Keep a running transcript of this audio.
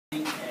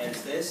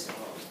this.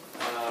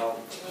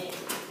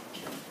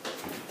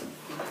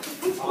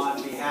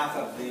 On behalf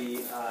of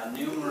the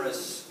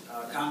numerous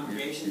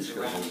congregations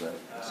around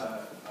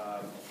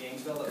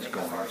Gainesville that make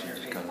up our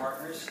interfaith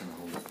partners,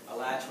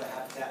 Alachua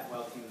Habitat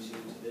welcomes you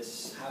to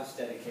this house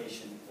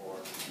dedication for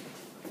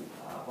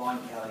Vaughn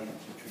Kelly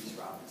and Patrice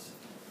Robinson.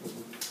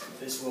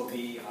 This will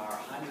be our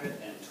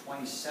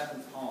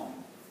 127th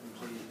home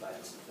completed by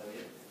this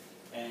affiliate,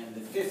 and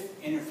the 5th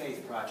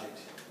interfaith project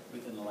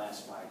within the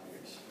last 5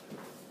 years.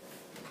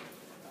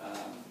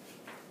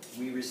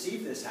 We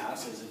received this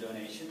house as a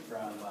donation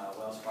from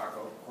Wells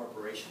Fargo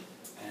Corporation,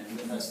 and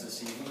with us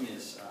this evening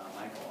is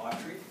Michael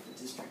Autry, the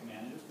district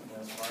manager from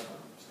Wells Fargo.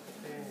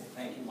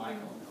 Thank you,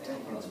 Michael.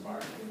 Thank you, Wells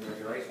Fargo, for your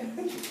very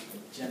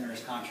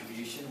generous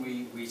contribution.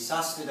 We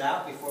sussed it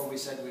out before we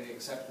said we'd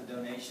accept the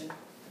donation.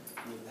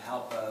 With the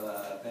help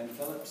of Ben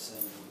Phillips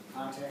and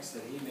contacts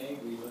that he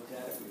made, we looked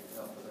at it. We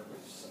felt that there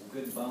was some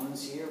good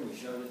bones here. We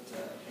showed it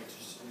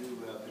pictures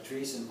to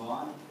Patrice and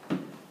Vaughn,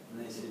 and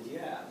they said,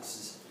 "Yeah, this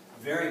is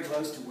very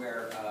close to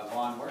where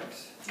Vaughn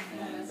works,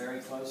 and very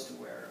close to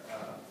where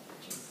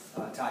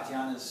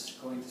Tatiana's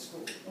going to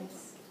school."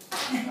 Yes.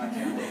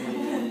 Tatiana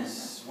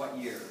is, what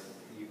year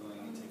are you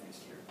going into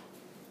next year?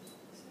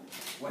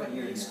 What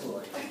year in school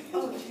are you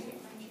going into?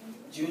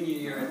 Junior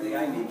year at the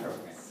IB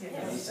program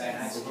at Eastside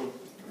High School.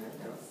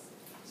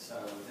 So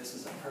this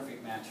is a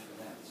perfect match for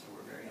them, so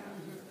we're very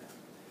happy for them.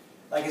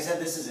 Like I said,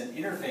 this is an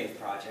interfaith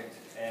project,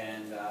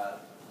 and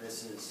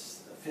this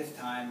is the 5th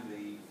time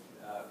the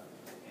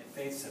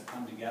faiths have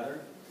come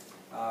together.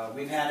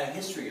 We've had a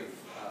history of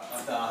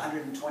the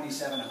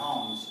 127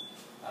 homes,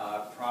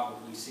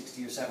 probably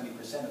 60 or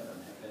 70% of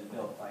them have been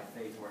built by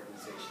faith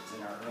organizations.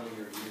 In our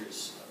earlier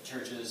years,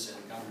 churches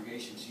and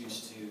congregations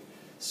used to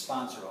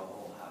sponsor a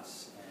whole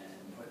house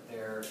and put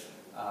their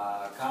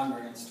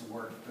congregants to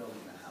work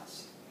building the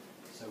house.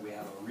 So we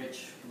have a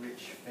rich,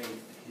 rich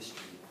faith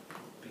history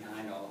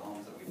behind all the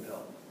homes that we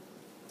built.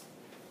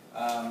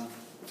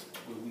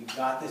 We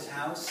got this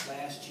house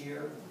last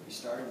year. We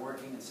started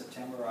working in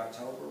September or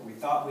October. We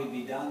thought we'd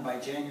be done by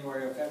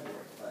January or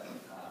February, but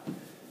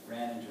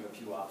ran into a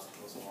few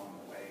obstacles along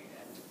the way,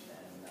 and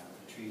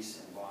Patrice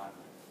and Vaughn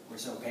were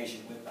so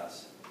patient with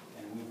us,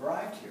 and we've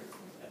arrived here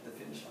at the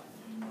finish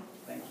line.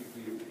 Thank you for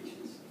your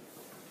patience.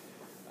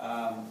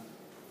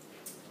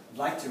 I'd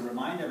like to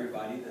remind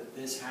everybody that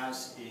this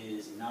house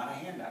is not a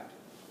handout.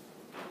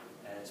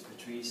 As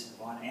Patrice,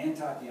 Vaughn, and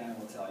Tatiana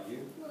will tell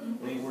you,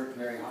 they worked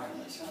very hard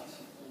on this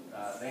house.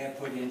 They have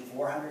put in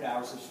 400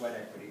 hours of sweat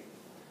equity,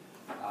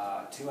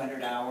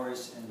 200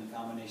 hours in the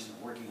combination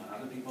of working on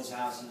other people's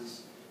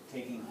houses,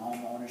 taking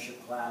home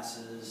ownership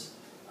classes,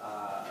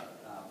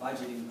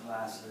 budgeting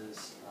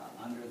classes,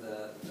 under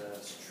the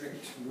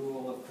strict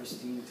rule of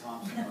Christine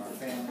Thompson, our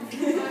family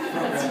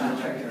program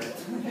director,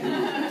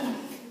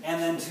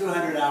 and then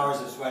 200 hours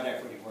of sweat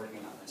equity working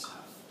on this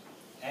house.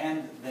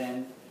 And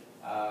then,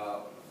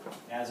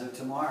 as of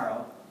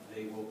tomorrow,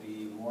 they will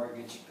be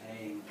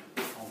mortgage-paying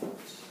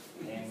homeowners,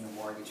 paying the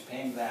mortgage,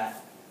 paying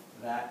that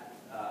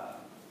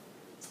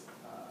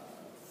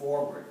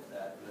forward,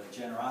 the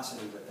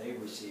generosity that they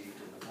received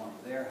in the form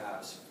of their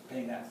house,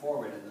 paying that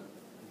forward in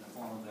the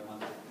form of their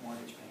monthly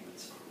mortgage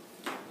payments,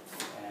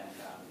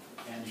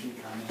 and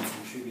becoming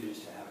contributors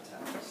to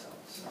Habitat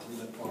themselves. So we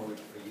look forward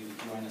for you to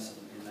join us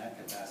in that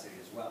capacity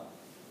as well.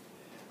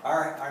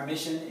 Our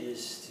mission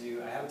is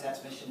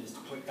Habitat's mission is to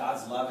put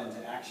God's love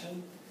into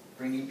action,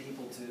 bringing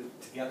people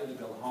together to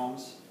build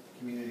homes,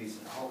 communities,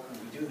 and hope. And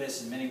we do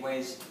this in many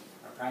ways.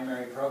 Our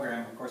primary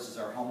program, of course, is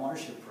our home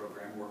ownership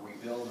program, where we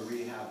build or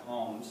rehab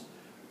homes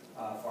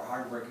for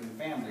hardworking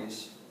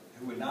families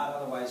who would not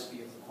otherwise be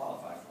able to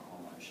qualify for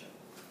home ownership.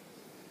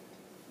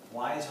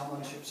 Why is home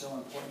ownership so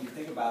important? You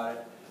think about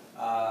it,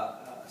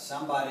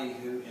 somebody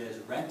who is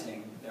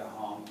renting their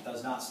home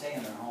does not stay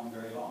in their home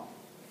very long.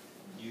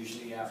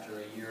 Usually after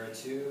a year or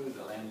two,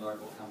 the landlord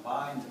will come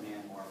by and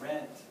demand more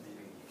rent.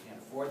 Maybe you can't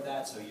afford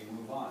that, so you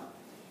move on.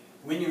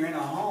 When you're in a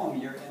home,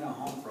 you're in a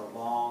home for a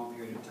long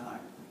period of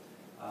time.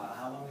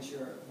 How long is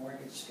your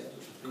mortgage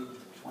scheduled to be?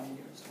 20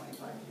 years?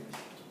 25 years?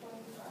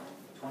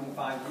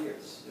 25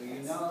 years. So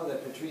you know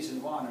that Patrice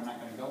and Vaughn are not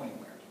going to go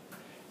anywhere.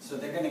 So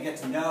they're going to get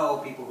to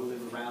know people who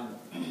live around them.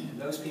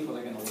 And those people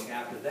are going to look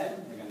after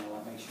them. They're going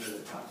to make sure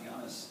that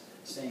Tatiana's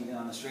staying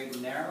on the straight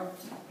and narrow.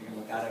 They're going to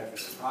look out after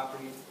the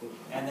property.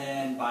 And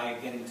then by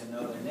getting to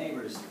know their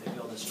neighbors, they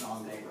build a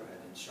strong neighborhood.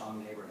 And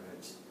strong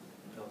neighborhoods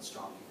build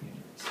strong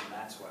communities. And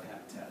that's what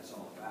Habitat is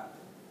all about.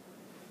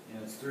 You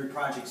know, it's through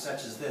projects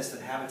such as this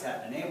that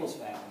Habitat enables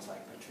families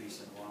like Patrice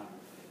and Vaughn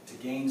to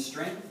gain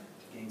strength,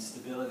 to gain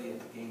stability, and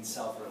to gain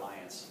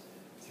self-reliance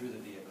through the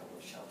vehicle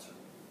of shelter.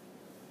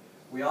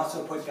 We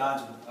also put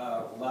God's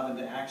love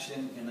into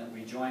action in that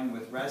we join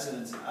with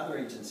residents and other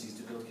agencies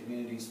to build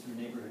communities through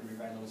neighborhood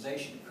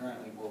revitalization.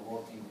 Currently, we're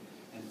working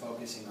and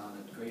focusing on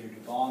the Greater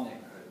Duval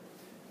neighborhood,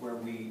 where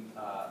we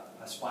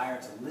aspire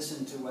to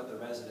listen to what the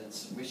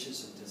residents'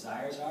 wishes and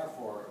desires are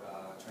for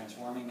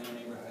transforming their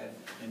neighborhood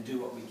and do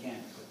what we can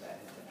to put that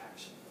into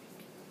action.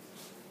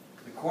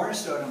 The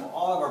cornerstone of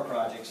all of our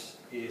projects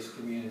is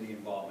community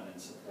involvement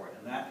and support. support.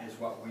 And that is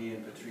what we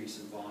and Patrice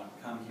and Vaughn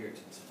come here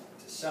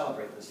to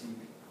celebrate this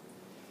evening.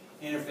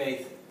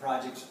 Interfaith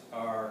projects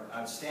are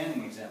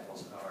outstanding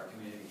examples of our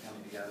community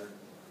coming together.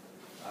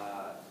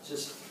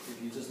 If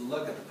you just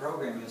look at the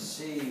program, you'll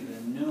see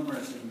the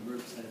numerous different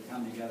groups that have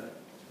come together.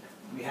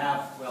 We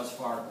have Wells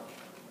Fargo,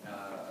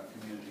 a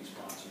community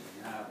sponsor.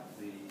 We have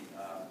the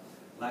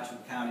Alachua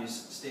County's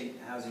State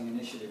Housing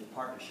Initiative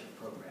Partnership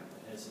Program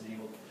that has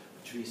enabled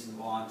Patrice and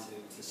Vaughn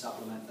to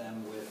supplement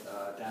them with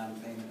down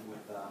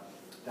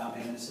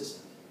payment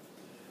assistance.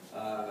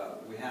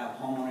 We have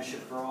Home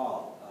Ownership for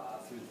All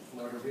through the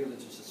Florida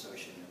Realtors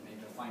Association,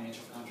 making a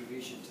financial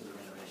contribution to the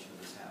renovation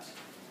of this house.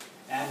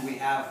 And we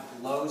have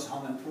Lowe's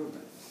Home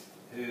Improvement,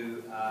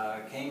 who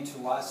came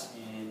to us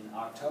in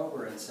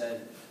October and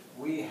said,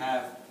 we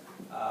have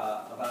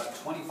about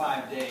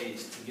 25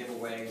 days to give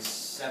away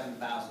 $7,500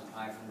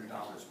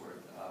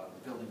 worth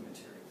of building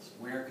materials.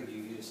 Where could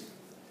you use it?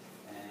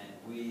 And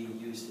we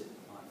used it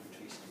on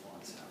Patrice and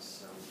Vaughn's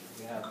house. So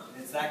we have,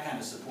 it's that kind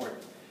of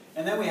support.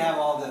 And then we have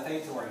all the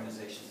faith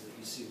organizations that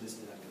you see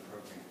listed under the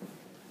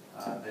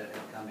program that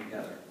have come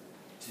together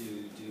to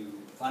do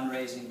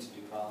fundraising, to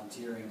do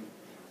volunteering,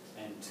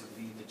 and to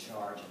lead the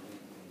charge and lead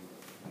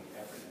the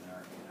effort in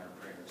our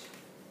prayers.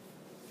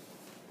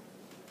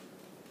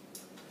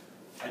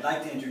 I'd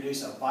like to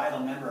introduce a vital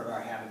member of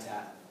our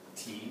Habitat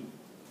team,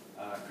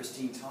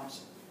 Christine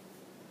Thompson.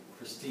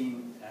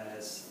 Christine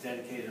has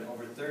dedicated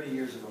over 30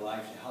 years of her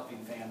life to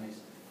helping families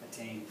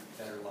attain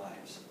better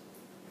lives.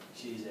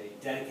 She's a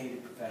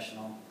dedicated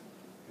professional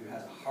who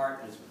has a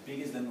heart as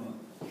big as the moon,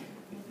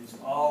 who's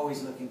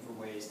always looking for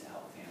ways to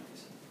help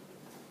families.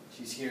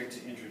 She's here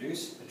to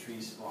introduce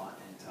Patrice, Vaughn,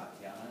 and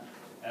Tatiana,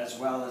 as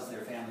well as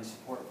their family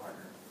support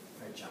partner,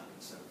 Fred Junkin.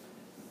 So,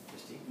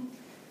 Christine?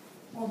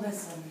 Well,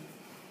 listen,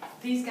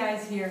 these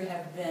guys here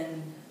have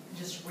been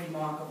just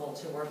remarkable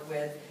to work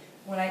with.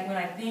 When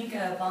I think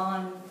of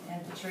Vaughn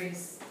and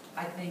Patrice,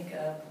 I think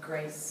of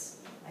grace.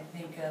 I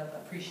think of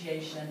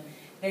appreciation.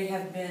 They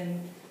have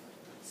been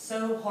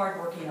so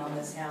hardworking on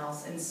this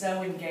house and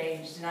so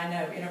engaged, and I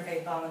know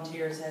Interfaith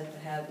Volunteers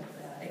have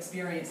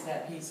experienced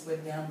that piece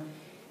with them.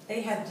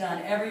 They have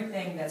done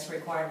everything that's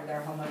required with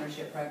our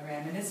homeownership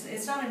program, and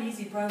it's not an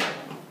easy program.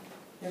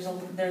 There's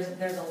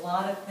a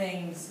lot of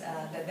things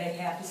that they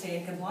have to stay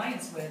in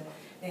compliance with.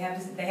 They have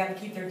to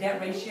keep their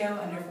debt ratio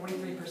under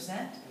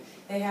 43%.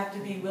 They have to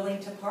be willing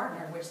to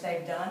partner, which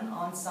they've done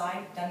on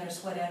site, done their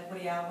sweat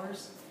equity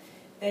hours.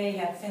 They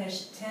have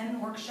finished 10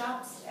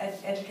 workshops,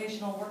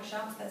 educational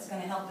workshops, that's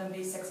going to help them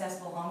be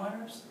successful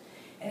homeowners.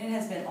 And it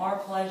has been our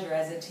pleasure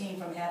as a team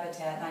from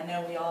Habitat, and I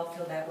know we all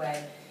feel that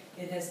way.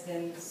 It has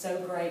been so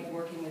great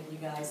working with you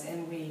guys,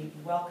 and we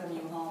welcome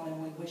you home,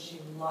 and we wish you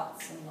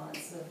lots and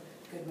lots of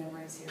good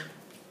memories here.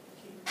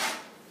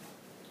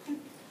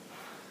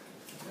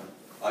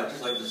 I'd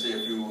just like to say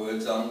a few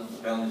words. I'm the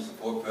family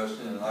support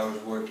person, and I was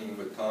working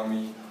with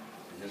Tommy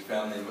and his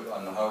family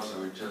on the house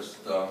that we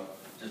just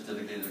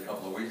dedicated a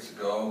couple of weeks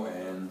ago,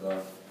 and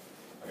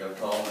I got a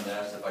call and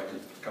asked if I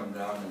could come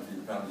down and be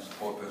the family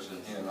support person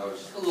here, and I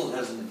was a little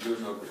hesitant to do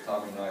so because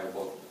Tommy and I are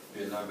both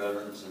Vietnam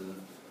veterans, and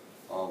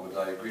but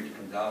I agreed to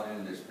come down here,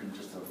 and it's been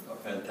just a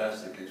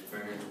fantastic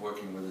experience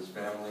working with his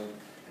family,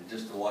 and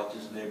just to watch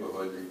this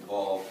neighborhood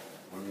evolve.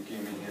 When we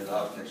came in here, the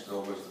house next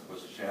door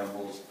was a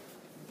shambles.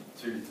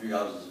 33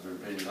 houses have been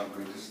painted and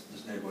upgraded.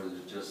 This neighborhood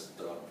has just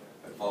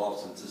evolved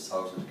since this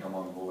house has come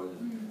on board,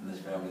 and this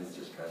family is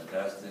just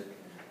fantastic.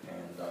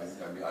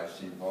 And I've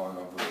seen Vaughn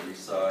over the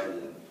east side,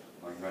 and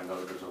my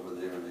granddaughter goes over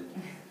there, and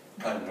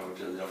they kind of know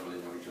each other. They don't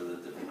really know each other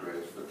at different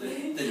grades, but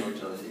they know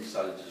each other. The east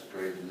side is just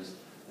great, and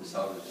this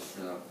house has just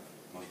been a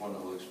most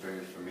wonderful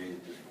experience for me to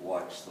just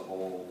watch the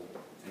whole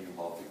thing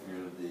about the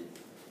community.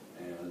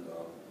 And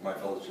my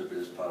fellowship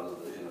is part of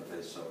the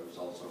Interfaith, so it was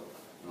also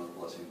another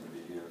blessing to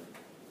be here.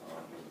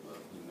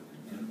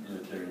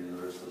 Unitarian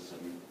Universalists,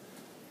 and we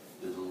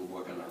did a little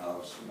work in the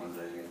house one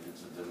day and did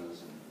some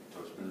dinners, and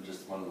so it's been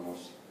just one of the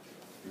most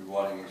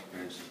rewarding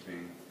experiences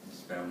being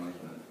this family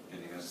and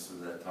getting us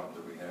through that time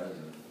that we had,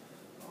 and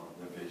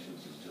their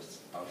patience is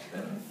just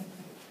outstanding.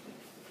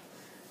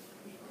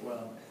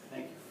 Well,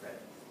 thank you, Fred.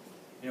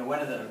 You know, one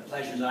of the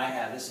pleasures I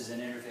have, this is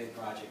an interfaith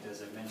project,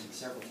 as I've mentioned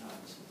several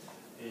times,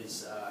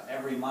 is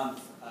every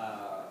month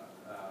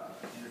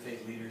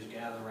interfaith leaders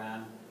gather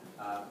around.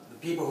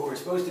 The people who were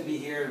supposed to be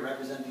here to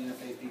represent the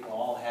interfaith people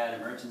all had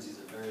emergencies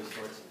of various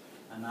sorts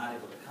and not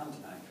able to come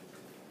tonight.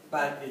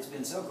 But it's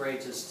been so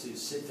great just to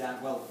sit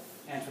down. Well,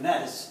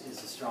 Antoinette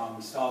is a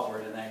strong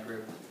stalwart in that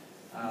group.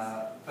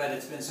 But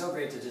it's been so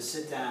great to just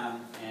sit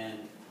down and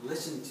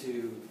listen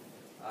to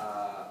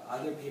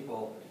other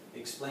people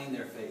explain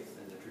their faith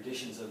and the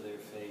traditions of their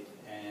faith,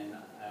 and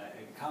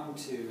come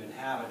to and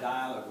have a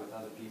dialogue with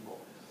other people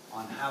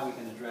on how we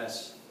can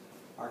address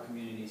our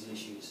community's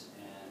issues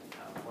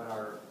and what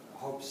our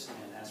hopes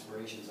and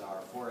aspirations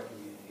are for a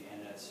community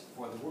and as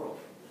for the world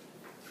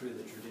through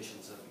the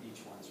traditions of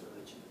each one's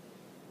religion.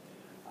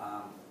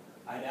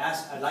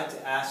 I'd like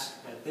to ask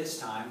at this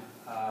time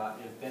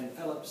if Ben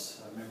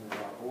Phillips, a member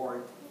of our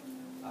board,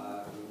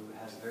 who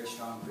has a very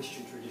strong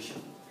Christian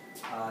tradition,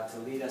 to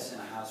lead us in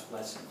a house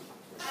blessing.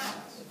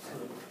 Let's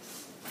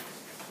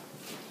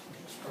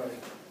pray.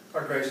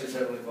 Our gracious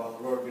Heavenly Father,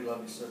 Lord, we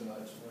love you so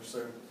much. We're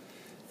so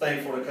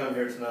thankful to come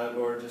here tonight,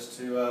 Lord, just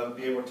to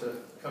be able to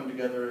come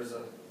together as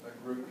a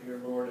group here,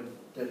 Lord, and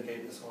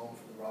dedicate this home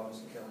for the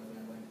Robinson Kelly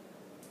family.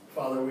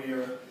 Father,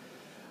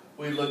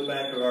 we look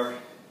back at our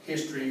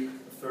history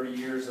of 30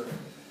 years of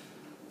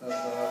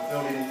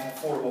building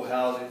affordable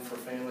housing for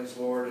families,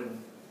 Lord,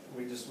 and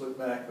we just look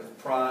back with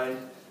pride,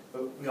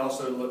 but we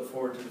also look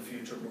forward to the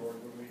future, Lord,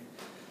 where we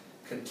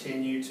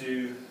continue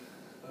to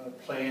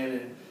plan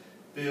and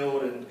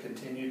build and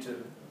continue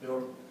to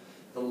build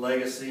the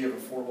legacy of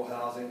affordable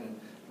housing, and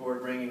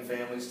Lord, bringing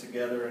families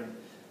together, and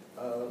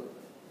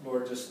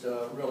Lord, just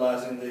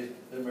realizing the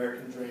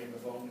American dream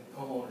of home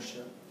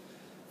ownership.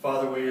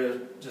 Father, we are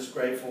just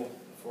grateful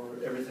for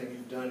everything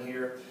you've done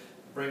here,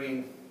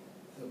 bringing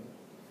the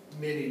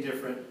many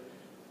different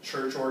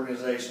church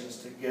organizations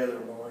together,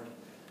 Lord.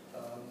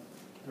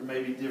 There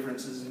may be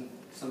differences in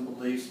some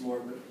beliefs,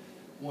 Lord, but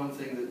one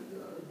thing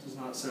that does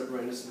not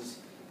separate us is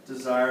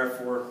desire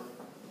for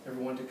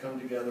everyone to come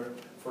together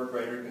for a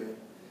greater good.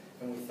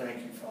 And we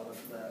thank you, Father,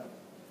 for that.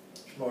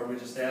 Lord, we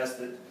just ask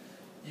that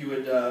you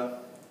would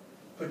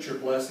put your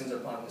blessings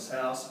upon this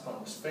house,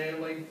 upon this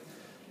family.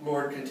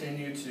 Lord,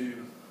 continue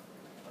to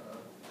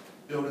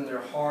build in their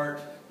heart,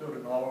 build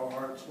in all our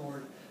hearts,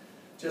 Lord,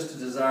 just a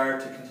desire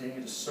to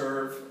continue to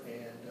serve.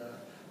 And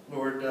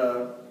Lord,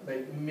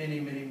 make many,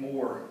 many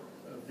more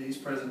of these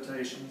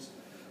presentations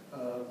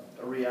a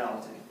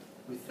reality.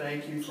 We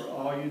thank you for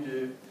all you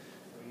do.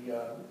 We,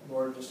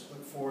 Lord, just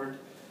look forward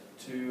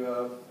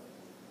to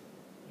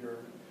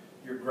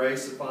your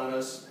grace upon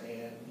us,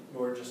 and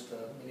Lord, just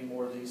many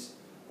more of these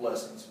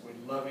blessings. We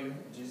love you.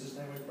 In Jesus'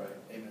 name we pray.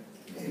 Amen.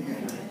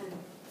 Amen.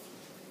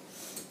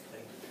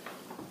 Thank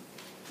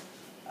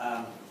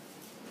you.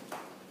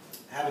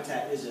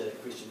 Habitat is a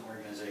Christian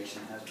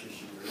organization, has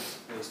Christian roots,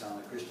 based on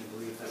the Christian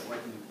belief that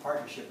working in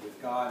partnership with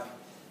God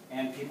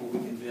and people, we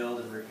can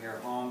build and repair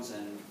homes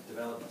and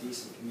develop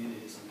decent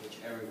communities in which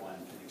everyone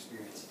can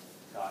experience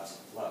God's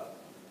love.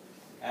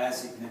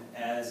 As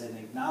an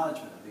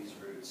acknowledgement of these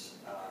roots,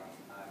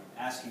 I'm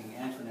asking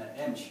Antoinette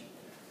Emsch,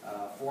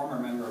 former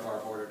member of our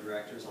board of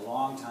directors, a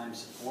longtime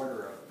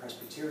supporter of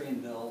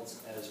Presbyterian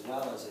builds, as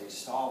well as a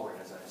stalwart,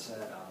 as I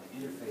said, on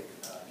the Interfaith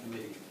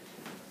Committee,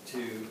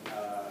 to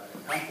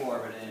come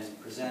forward and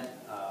present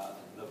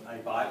a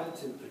Bible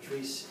to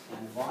Patrice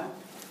and Vaughn,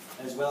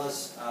 as well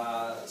as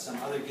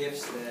some other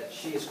gifts that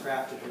she has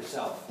crafted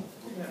herself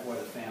for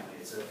the family.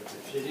 It's a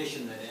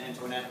tradition that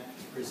Antoinette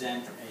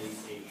present a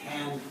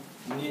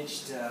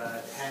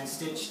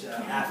hand-stitched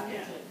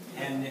Afghan.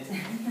 Hand-knit.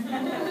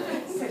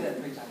 Say that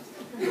 3 times.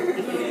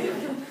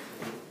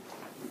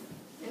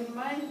 In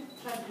my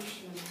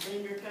tradition,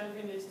 being a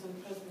Calvinist and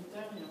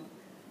Presbyterian,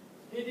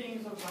 reading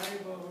the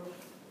Bible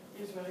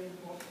is very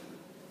important.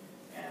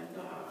 And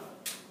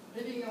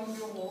reading on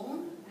your own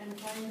and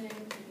finding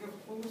your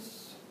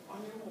truths on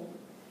your own.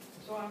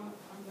 So I'm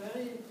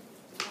very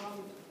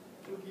proud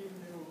to give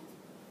you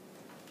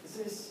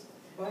this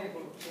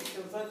Bible,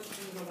 because that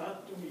means a lot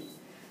to me.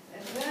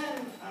 And then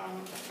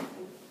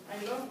I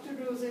love to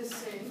do these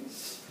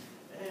things,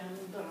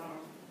 and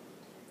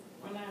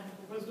when I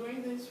was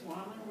doing this one,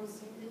 I was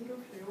thinking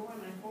of you,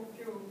 and I hope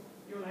you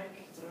like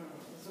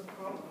the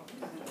cover.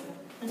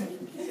 Thank you.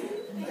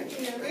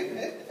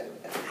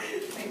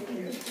 Thank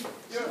you.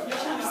 You're a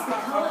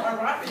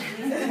rabbit.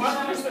 One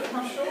person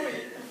will show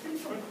it.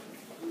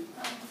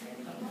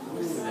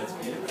 That's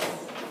beautiful.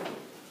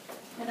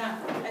 And I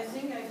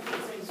think I put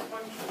the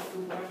instructions to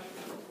wash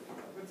it,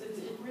 but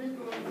it will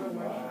go in the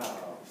wash.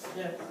 Wow.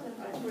 Yes,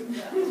 I put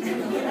that.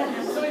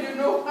 So you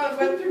know what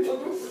to do.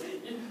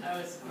 That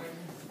was smart.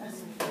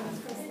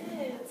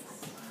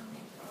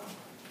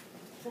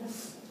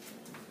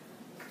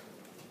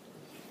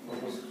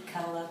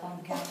 Cuddle up on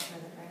the couch for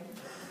the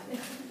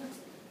break.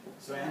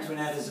 So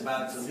Antoinette is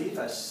about to leave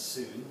us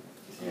soon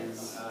to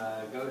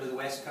go to the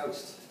West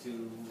Coast,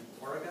 to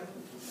Oregon,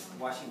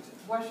 Washington.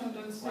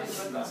 Washington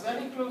State, but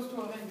very close to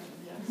Oregon,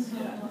 yes.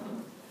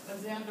 Yeah. At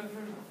the end of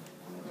June.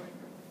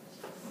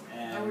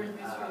 And I will miss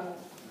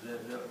you.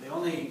 the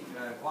only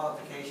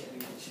qualification,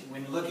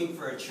 when looking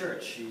for a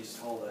church, she's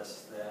told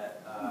us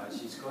that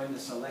she's going to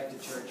select a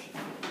church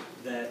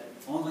that,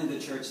 only the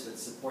church that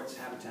supports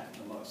Habitat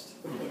the most.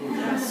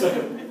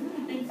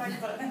 In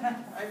fact,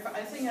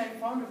 I think I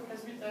found a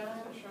Presbyterian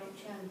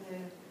church, and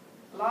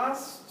the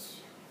last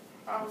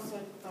house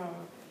that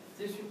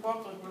they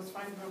supported was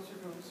 5 years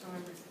ago, so I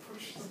will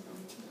push them.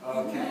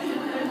 Okay.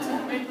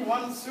 To make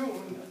one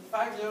soon.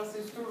 5 years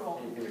is too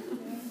long.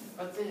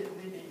 But they did.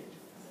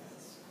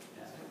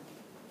 Yeah.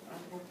 I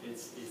hope.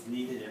 It's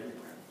needed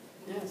everywhere.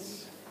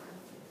 Yes.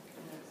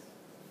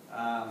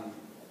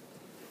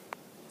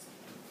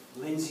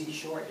 Lindsay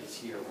Short is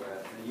here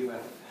with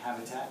UF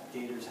Habitat,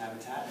 Gators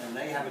Habitat, and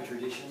they have a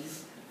tradition.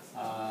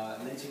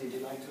 Lindsay, would you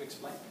like to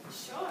explain?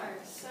 Sure.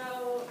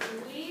 So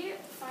we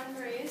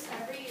fundraise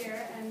every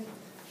year, and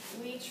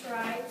we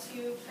try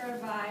to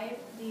provide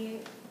the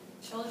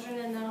children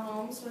in the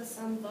homes with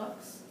some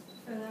books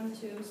for for them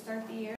to start the year.